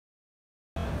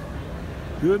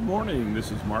Good morning,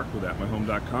 this is Mark with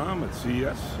AtMyHome.com at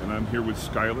CES, and I'm here with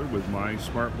Skyler with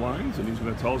MySmartBlinds, and he's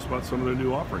going to tell us about some of their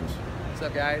new offerings. What's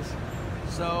up, guys?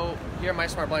 So here at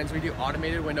MySmartBlinds, we do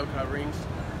automated window coverings.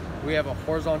 We have a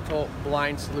horizontal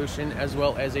blind solution as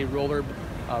well as a roller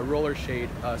shade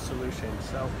solution.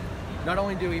 So not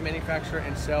only do we manufacture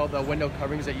and sell the window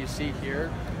coverings that you see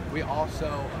here, we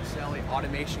also sell an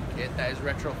automation kit that is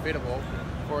retrofittable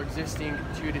for existing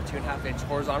 2 to 2.5 inch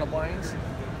horizontal blinds,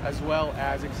 as well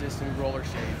as existing roller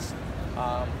shades.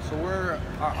 So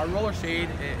our roller shade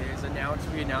is announced.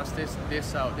 We announced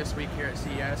this week here at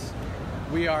CES.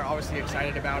 We are obviously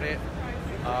excited about it.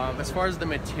 As far as the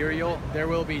material, there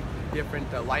will be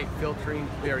different light filtering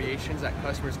variations that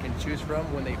customers can choose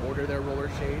from when they order their roller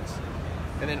shades.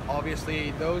 And then obviously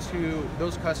those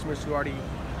customers who already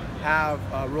have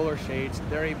roller shades,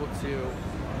 they're able to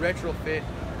retrofit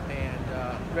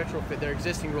their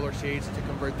existing roller shades to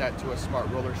convert that to a smart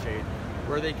roller shade,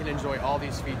 where they can enjoy all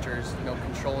these features,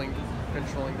 controlling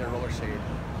their roller shade.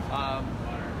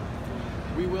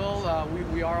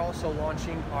 We are also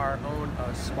launching our own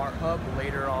smart hub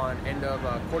later on, end of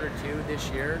Q2 this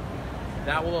year.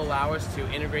 That will allow us to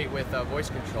integrate with voice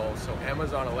control. So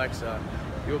Amazon Alexa,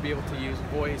 you'll be able to use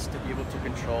voice to be able to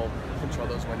control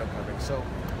those window coverings. So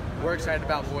we're excited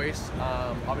about voice.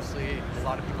 Obviously, a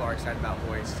lot of people are excited about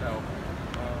voice. So,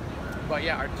 but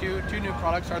yeah, our two new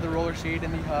products are the roller shade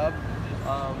and the hub.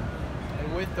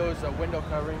 And with those window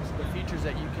coverings, the features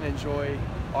that you can enjoy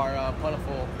are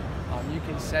plentiful. You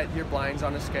can set your blinds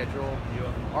on a schedule.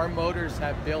 Our motors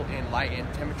have built-in light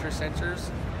and temperature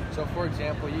sensors. So for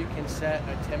example, you can set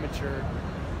a temperature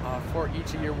for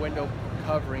each of your window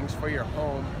coverings for your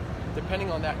home.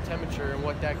 Depending on that temperature and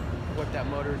what that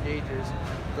motor gauges,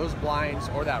 those blinds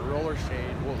or that roller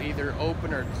shade will either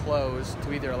open or close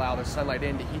to either allow the sunlight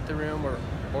in to heat the room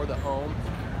or the home,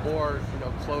 or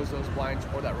close those blinds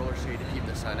or that roller shade to keep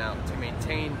the sun out, to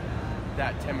maintain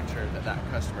that temperature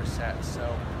that customer sets.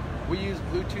 So we use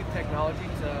Bluetooth technology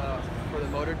for the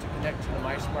motor to connect to the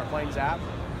MySmartBlinds app.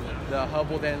 The hub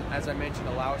will then, as I mentioned,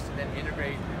 allow us to then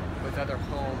integrate with other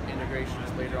home integrations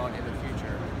later on in the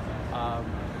future.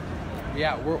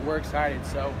 Yeah, we're excited.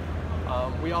 So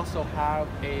we also have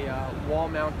a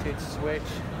wall-mounted switch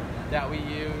that we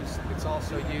use. It's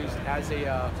also used as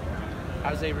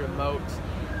a remote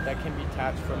that can be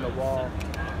attached from the wall,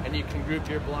 and you can group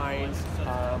your blinds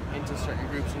into certain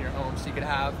groups in your home. So you could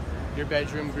have your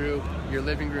bedroom group, your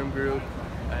living room group,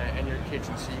 and your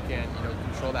kitchen, so you can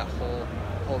control that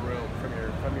whole room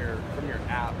from your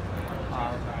app.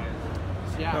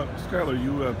 So yeah. Now, Skyler,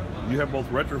 you have both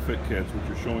retrofit kits, which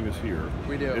you're showing us here.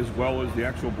 We do. As well as the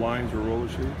actual blinds or roller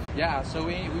shades? Yeah, so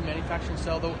we manufacture and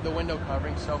sell the window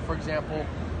covering. So for example,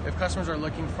 if customers are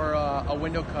looking for a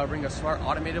window covering, a smart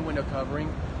automated window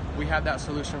covering, we have that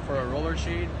solution for a roller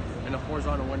shade and a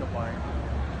horizontal window blind.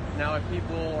 Now, if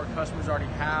people or customers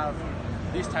already have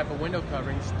these type of window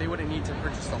coverings, they wouldn't need to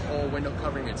purchase the whole window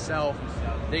covering itself.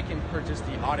 They can purchase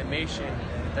the automation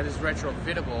that is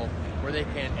retrofittable, where they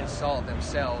can install it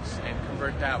themselves and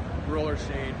convert that roller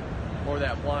shade or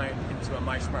that blind into a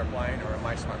MySmartBlind or a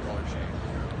MySmart roller shade.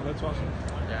 Well, that's awesome.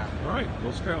 Yeah. All right.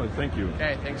 Well, Skyler, thank you.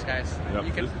 Okay, thanks, guys. Yep.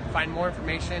 You can find more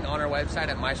information on our website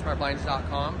at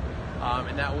MySmartBlinds.com,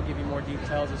 and that will give you more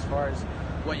details as far as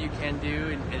what you can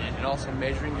do and also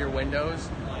measuring your windows.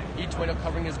 Each window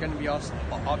covering is going to be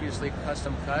obviously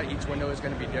custom cut. Each window is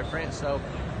going to be different, so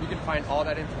you can find all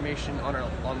that information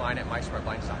online at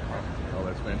MySmartBlinds.com. Oh,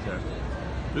 that's fantastic.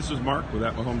 This is Mark with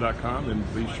AtMyHome.com,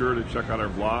 and be sure to check out our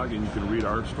blog, and you can read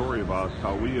our story about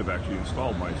how we have actually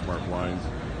installed MySmartBlinds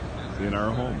in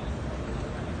our home.